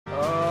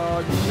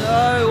Oh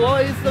no,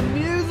 why is the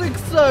music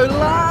so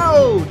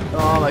loud?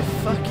 Oh, my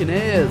fucking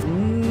ears.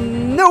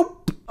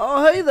 Nope.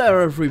 Oh, hey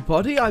there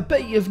everybody, I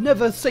bet you've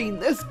never seen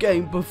this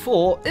game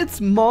before. It's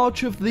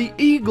March of the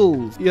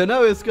Eagles. You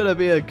know it's gonna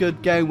be a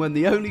good game when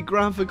the only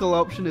graphical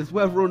option is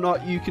whether or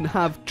not you can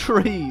have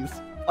trees.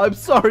 I'm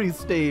sorry,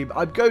 Steam,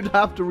 I'm going to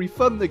have to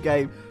refund the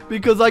game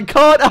because I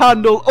can't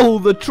handle all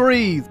the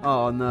trees.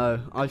 Oh no,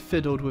 I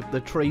fiddled with the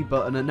tree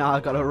button and now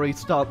I gotta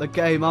restart the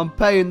game. I'm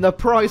paying the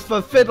price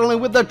for fiddling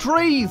with the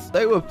trees.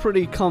 They were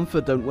pretty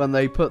confident when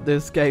they put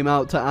this game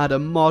out to add a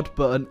mod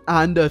button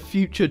and a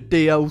future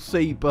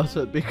DLC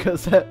button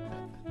because there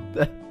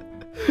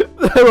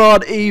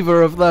aren't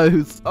either of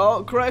those.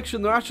 Oh,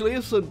 correction, there actually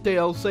is some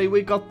DLC.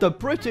 We got the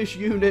British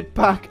unit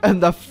pack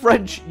and the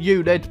French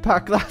unit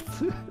pack.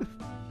 That's...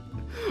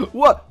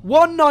 What?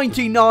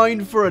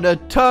 $1.99 for an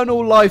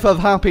eternal life of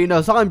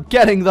happiness. I'm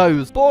getting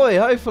those. Boy,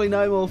 hopefully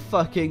no more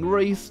fucking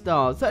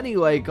restarts.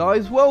 Anyway,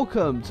 guys,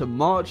 welcome to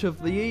March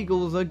of the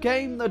Eagles, a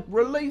game that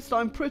released,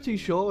 I'm pretty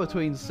sure,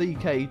 between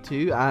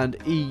CK2 and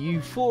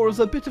EU4 as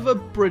a bit of a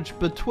bridge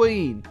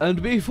between.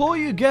 And before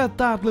you get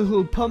that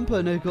little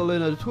pumpernickel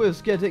in a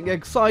twist getting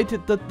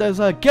excited that there's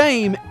a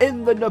game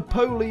in the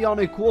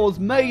Napoleonic Wars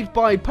made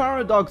by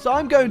Paradox,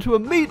 I'm going to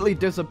immediately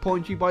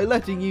disappoint you by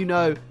letting you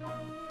know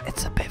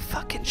it's a bit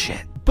fucking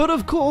shit. But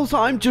of course,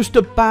 I'm just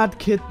a bad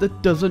kid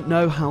that doesn't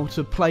know how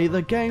to play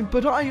the game,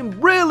 but I am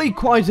really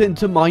quite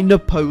into my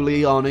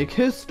Napoleonic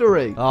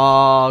history.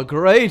 Ah,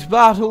 great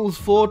battles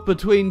fought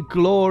between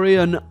glory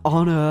and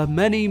honor,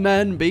 many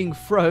men being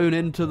thrown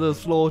into the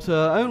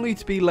slaughter, only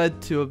to be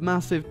led to a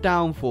massive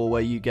downfall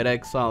where you get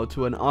exiled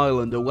to an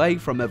island away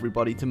from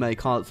everybody to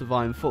make Hearts of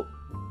Iron 4.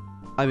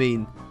 I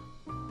mean,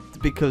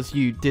 because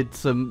you did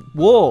some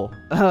war.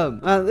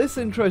 And this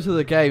intro to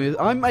the game is,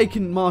 I'm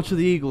making March of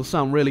the Eagles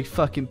sound really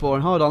fucking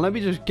boring. Hold on, let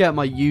me just get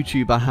my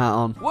YouTuber hat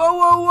on. Whoa,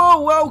 whoa,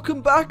 whoa,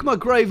 welcome back, my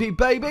gravy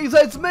babies.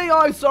 It's me,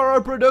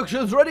 iSorrow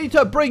Productions, ready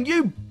to bring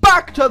you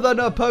back to the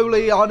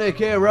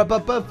Napoleonic era.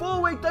 But before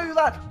we do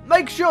that,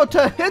 make sure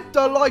to hit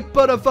the like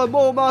button for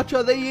more March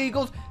of the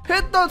Eagles.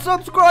 Hit the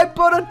subscribe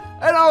button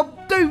and I'll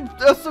do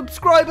a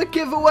subscriber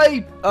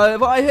giveaway.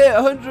 If I hit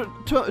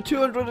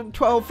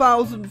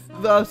 212,000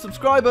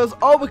 subscribers,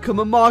 I'll become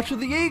a March of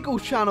the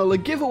Eagles channel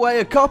and give away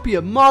a copy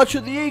of March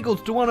of the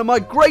Eagles to one of my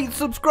great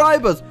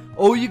subscribers.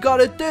 All you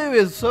gotta do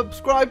is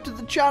subscribe to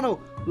the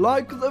channel,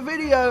 like the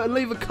video and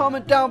leave a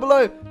comment down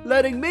below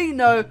letting me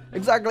know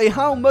exactly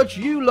how much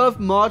you love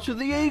March of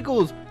the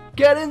Eagles.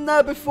 Get in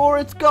there before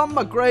it's gone,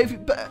 my gravy.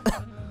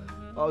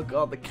 Oh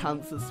god, the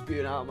cancer's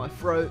spewing out of my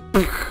throat.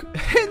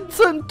 Hints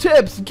and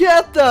tips,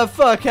 get the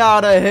fuck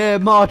out of here,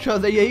 March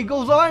of the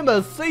Eagles. I'm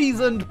a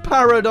seasoned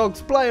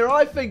Paradox player.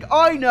 I think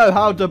I know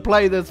how to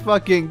play this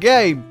fucking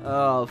game.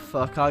 Oh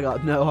fuck, I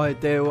got no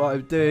idea what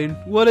I'm doing.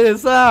 What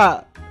is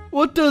that?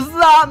 What does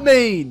that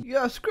mean?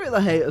 Yeah, screw the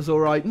haters,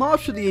 alright.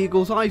 March of the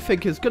Eagles, I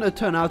think, is going to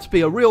turn out to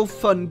be a real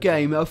fun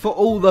game for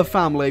all the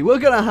family. We're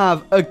going to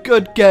have a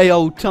good gay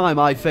old time,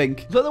 I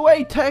think. So the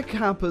way tech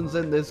happens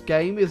in this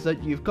game is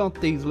that you've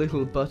got these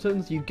little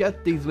buttons, you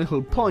get these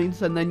little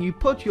points, and then you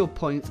put your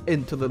points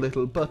into the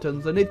little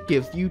buttons, and it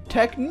gives you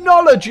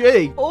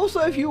technology.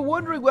 Also, if you're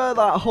wondering where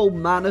that whole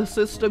mana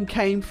system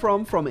came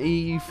from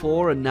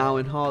EU4 and now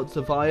in Hearts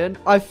of Iron,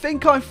 I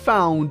think I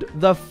found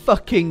the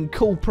fucking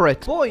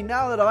culprit. Boy,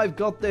 now that I've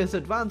got this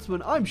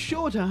advancement, I'm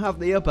sure to have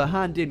the upper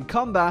hand in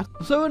combat.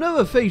 So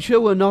another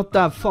feature we're not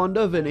that fond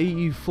of in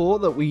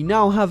EU4 that we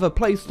now have a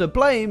place to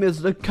blame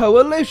is the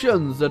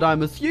coalitions, that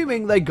I'm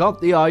assuming they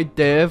got the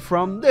idea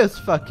from this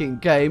fucking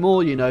game,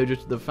 or you know,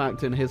 just the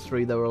fact in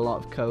history there were a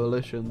lot of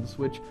coalitions,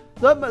 which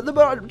the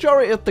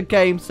majority of the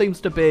game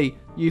seems to be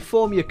you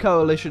form your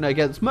coalition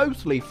against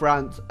mostly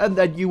France and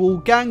then you all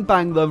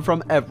gangbang them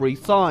from every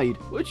side,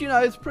 which, you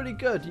know, is pretty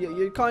good.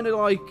 You're kind of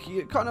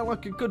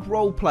like a good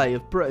role play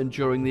of Britain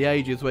during the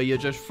ages where you're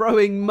just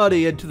throwing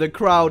money into the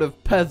crowd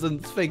of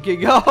peasants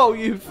thinking, oh,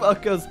 you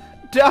fuckers,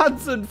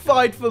 dance and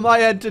fight for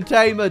my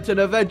entertainment and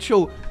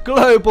eventual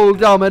global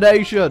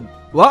domination.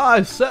 Well,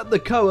 I've set the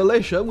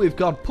coalition. We've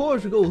got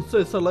Portugal,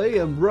 Sicily,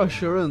 and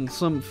Russia, and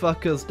some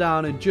fuckers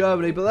down in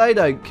Germany, but they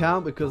don't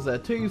count because they're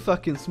too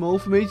fucking small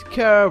for me to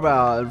care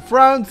about. And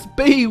France,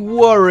 be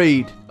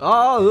worried.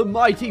 Ah, the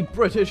mighty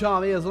British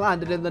army has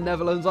landed in the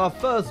Netherlands. Our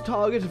first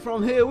target.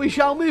 From here, we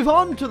shall move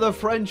on to the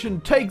French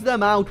and take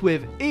them out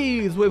with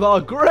ease with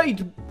our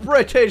great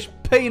British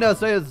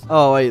penises.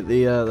 Oh wait,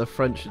 the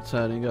French are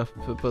turning up,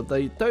 but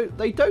they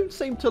don't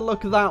seem to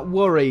look that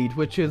worried,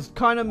 which is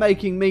kind of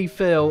making me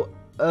feel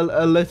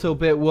a little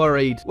bit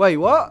worried. Wait,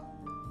 what?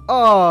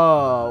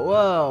 Oh,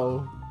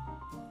 well,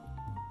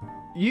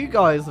 you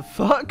guys are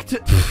fucked.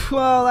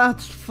 Well,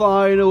 that's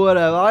fine or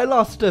whatever. I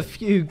lost a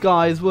few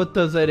guys. What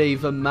does it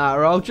even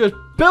matter? I'll just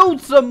build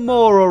some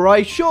more,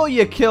 alright? Sure,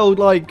 you killed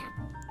like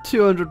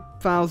 200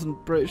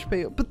 100,000 British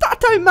people. But that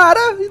don't matter.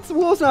 The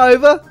war's not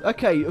over.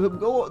 Okay,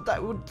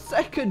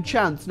 second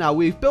chance now.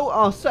 We've built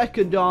our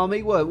second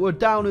army. We're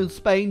down in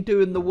Spain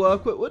doing the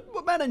work. We're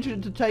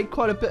managing to take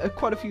quite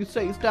a few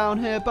states down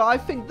here. But I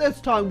think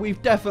this time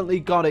we've definitely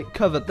got it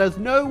covered. There's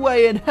no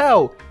way in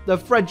hell the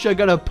French are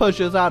gonna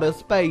push us out of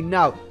Spain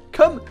now.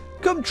 Come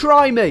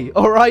try me.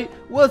 All right.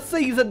 We're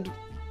seasoned.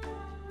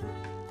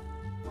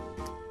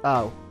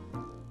 Oh.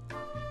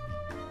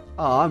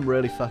 Oh, I'm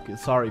really fucking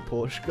sorry,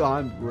 Portugal.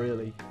 I'm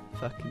really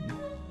fucking...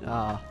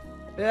 Yeah,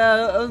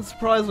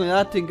 unsurprisingly,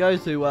 that didn't go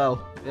too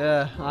well.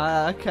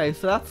 Yeah, okay,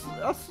 so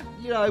that's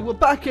you know, we're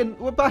back in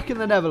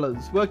the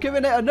Netherlands. We're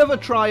giving it another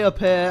try up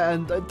here,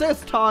 and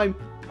this time,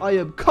 I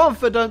am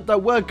confident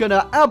that we're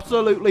gonna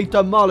absolutely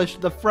demolish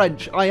the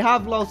French. I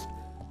have lost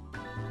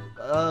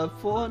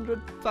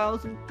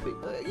 400,000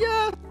 people.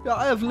 Yeah,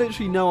 I have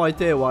literally no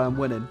idea why I'm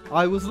winning.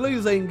 I was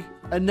losing,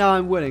 and now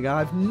I'm winning. I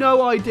have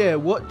no idea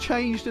what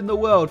changed in the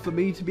world for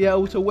me to be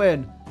able to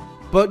win.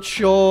 But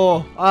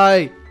sure,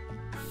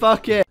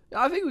 fuck it.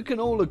 I think we can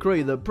all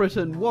agree that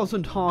Britain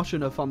wasn't harsh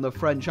enough on the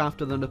French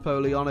after the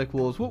Napoleonic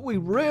Wars. What we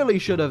really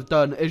should have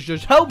done is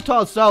just helped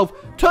ourselves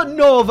to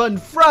Northern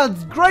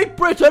France. Great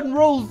Britain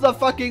rules the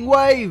fucking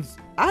waves.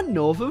 And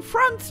Northern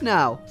France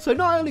now. So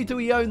not only do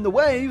we own the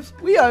waves,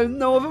 we own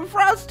Northern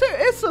France too.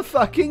 It's a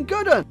fucking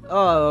good one.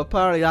 Oh,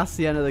 apparently that's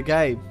the end of the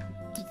game.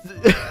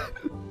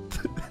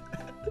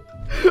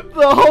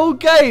 The whole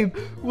game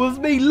was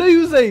me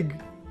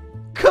losing.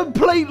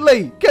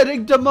 Completely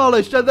getting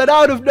demolished, and then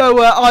out of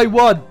nowhere I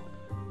won.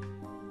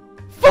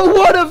 For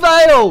what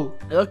avail?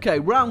 Okay,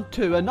 round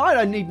 2, and I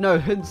don't need no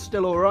hints,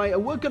 still alright,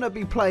 and we're going to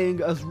be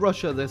playing as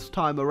Russia this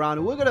time around,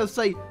 and we're going to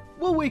see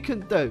what we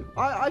can do.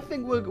 I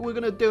think we're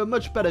going to do a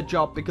much better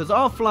job, because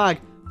our flag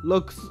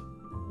looks...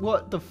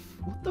 What the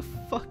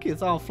fuck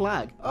is our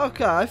flag?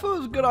 Okay, I thought it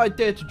was a good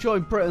idea to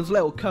join Britain's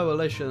little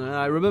coalition, and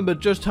I remember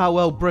just how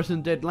well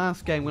Britain did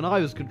last game when I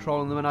was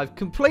controlling them, and I've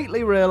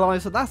completely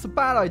realised that that's a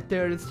bad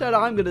idea, and instead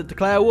I'm going to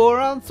declare war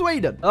on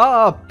Sweden.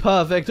 Ah,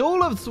 perfect.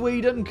 All of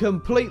Sweden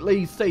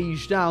completely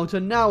sieged out,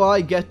 and now I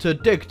get to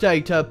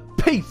dictate a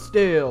peace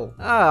deal.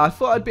 I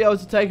thought I'd be able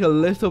to take a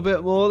little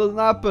bit more than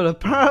that, but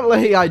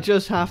apparently I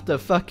just have to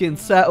fucking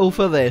settle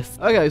for this.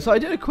 Okay, so I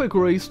did a quick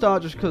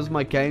restart just because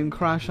my game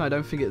crashed. I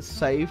don't think it's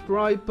saved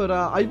right, but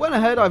I went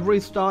ahead, I've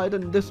restarted,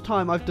 and this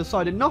time I've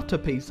decided not to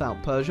peace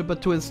out Persia,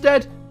 but to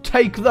instead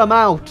take them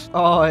out.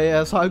 Oh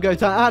yes, I'm going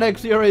to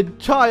annex your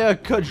entire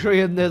country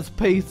in this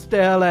peace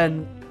deal,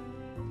 and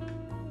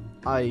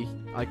I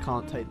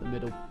can't take the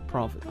middle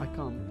province. I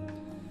can't.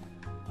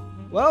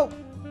 Well,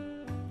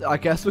 I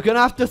guess we're gonna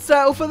have to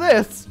settle for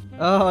this.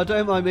 Oh,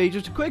 don't mind me.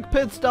 Just a quick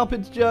pit stop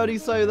into Germany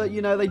so that,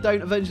 you know, they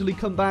don't eventually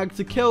come back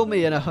to kill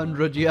me in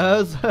 100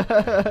 years.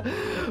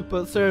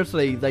 But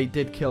seriously, they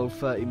did kill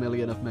 30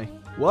 million of me.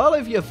 Well,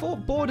 if you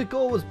thought Border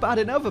Gore was bad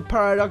in other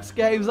Paradox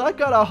games, I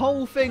got a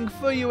whole thing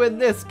for you in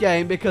this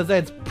game because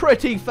it's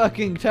pretty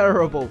fucking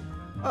terrible.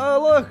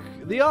 Oh, look.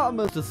 The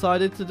Ottomans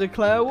decided to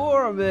declare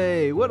war on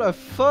me. What a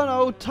fun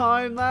old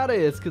time that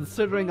is,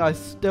 considering I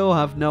still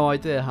have no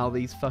idea how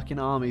these fucking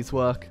armies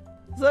work.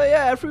 So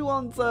yeah,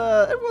 everyone's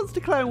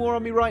declaring war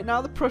on me right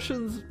now. The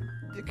Prussians,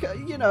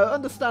 you know,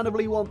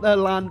 understandably want their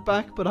land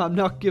back, but I'm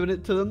not giving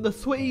it to them. The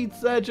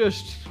Swedes,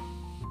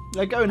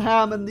 they're going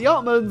ham, and the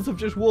Ottomans have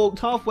just walked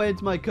halfway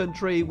into my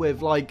country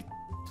with like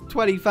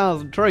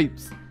 20,000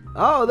 troops.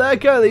 Oh, there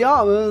go the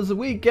Ottomans.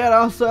 We get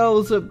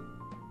ourselves a...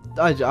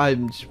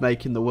 I'm just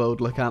making the world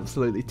look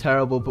absolutely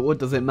terrible, but what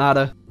does it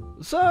matter?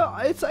 So,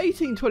 it's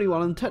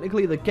 1821 and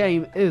technically the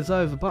game is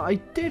over, but I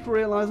did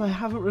realise I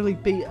haven't really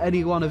beat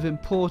anyone of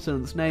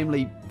importance,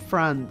 namely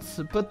France.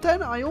 But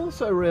then I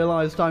also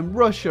realised I'm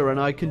Russia and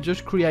I can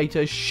just create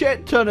a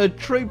shit ton of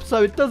troops,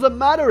 so it doesn't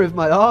matter if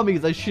my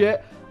armies are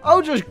shit,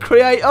 I'll just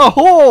create a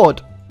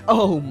horde!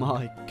 Oh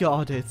my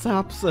god, it's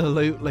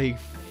absolutely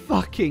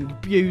fucking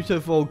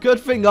beautiful. Good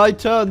thing I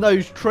turned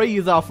those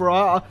trees off,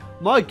 right?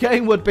 My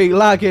game would be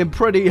lagging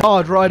pretty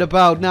hard right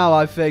about now,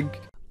 I think.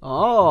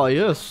 Ah,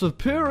 yes,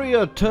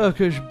 superior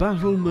Turkish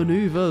battle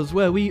maneuvers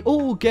where we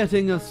all get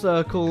in a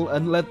circle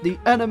and let the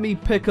enemy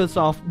pick us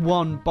off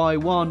one by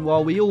one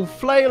while we all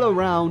flail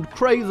around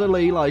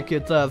crazily like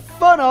it's a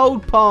fun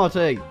old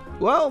party.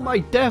 Well, my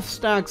death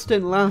stacks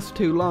didn't last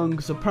too long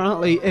because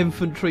apparently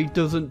infantry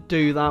doesn't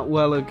do that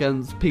well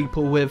against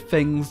people with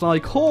things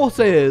like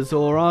horses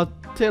or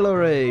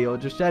artillery or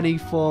just any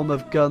form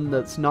of gun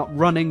that's not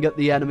running at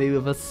the enemy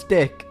with a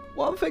stick.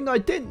 One thing I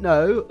didn't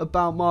know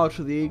about March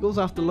of the Eagles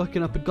after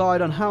looking up a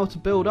guide on how to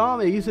build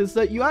armies is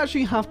that you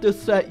actually have to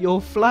set your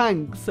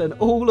flanks and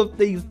all of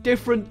these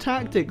different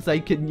tactics they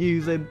can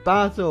use in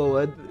battle,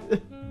 and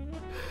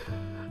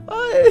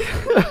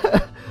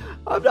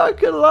I'm not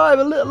gonna lie, I'm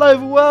a little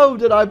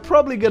overwhelmed and I'm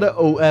probably gonna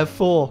Alt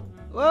F4.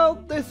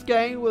 Well, this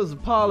game was a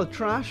pile of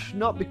trash,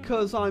 not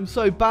because I'm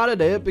so bad at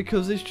it,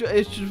 because it's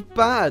just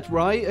bad,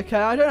 right? Okay,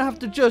 I don't have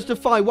to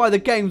justify why the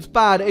game's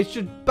bad, it's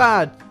just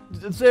bad.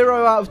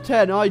 0 out of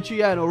 10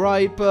 IGN,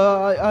 alright?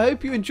 But I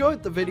hope you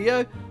enjoyed the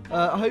video.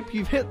 I hope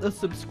you've hit the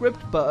subscribe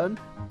button.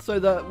 that so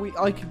that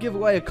I could give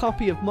away a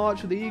copy of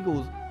March of the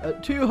Eagles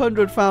at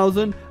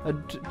 200,000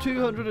 and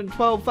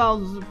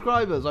 212,000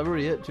 subscribers. I've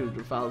already hit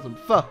 200,000.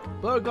 But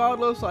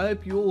regardless, I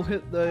hope you all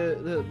hit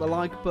the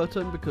like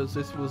button, because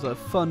this was a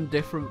fun,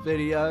 different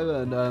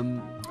video.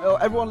 And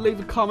everyone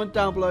leave a comment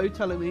down below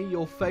telling me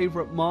your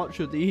favourite March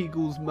of the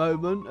Eagles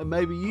moment, and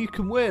maybe you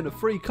can win a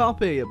free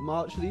copy of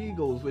March of the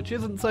Eagles, which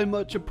isn't so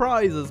much a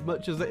prize as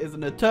much as it is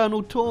an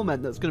eternal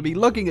torment that's going to be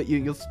looking at you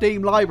in your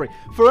Steam library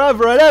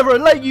forever and ever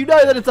and letting you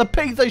know that it's a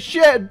piece of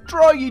shit and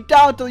drawing you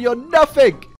down till you're nothing.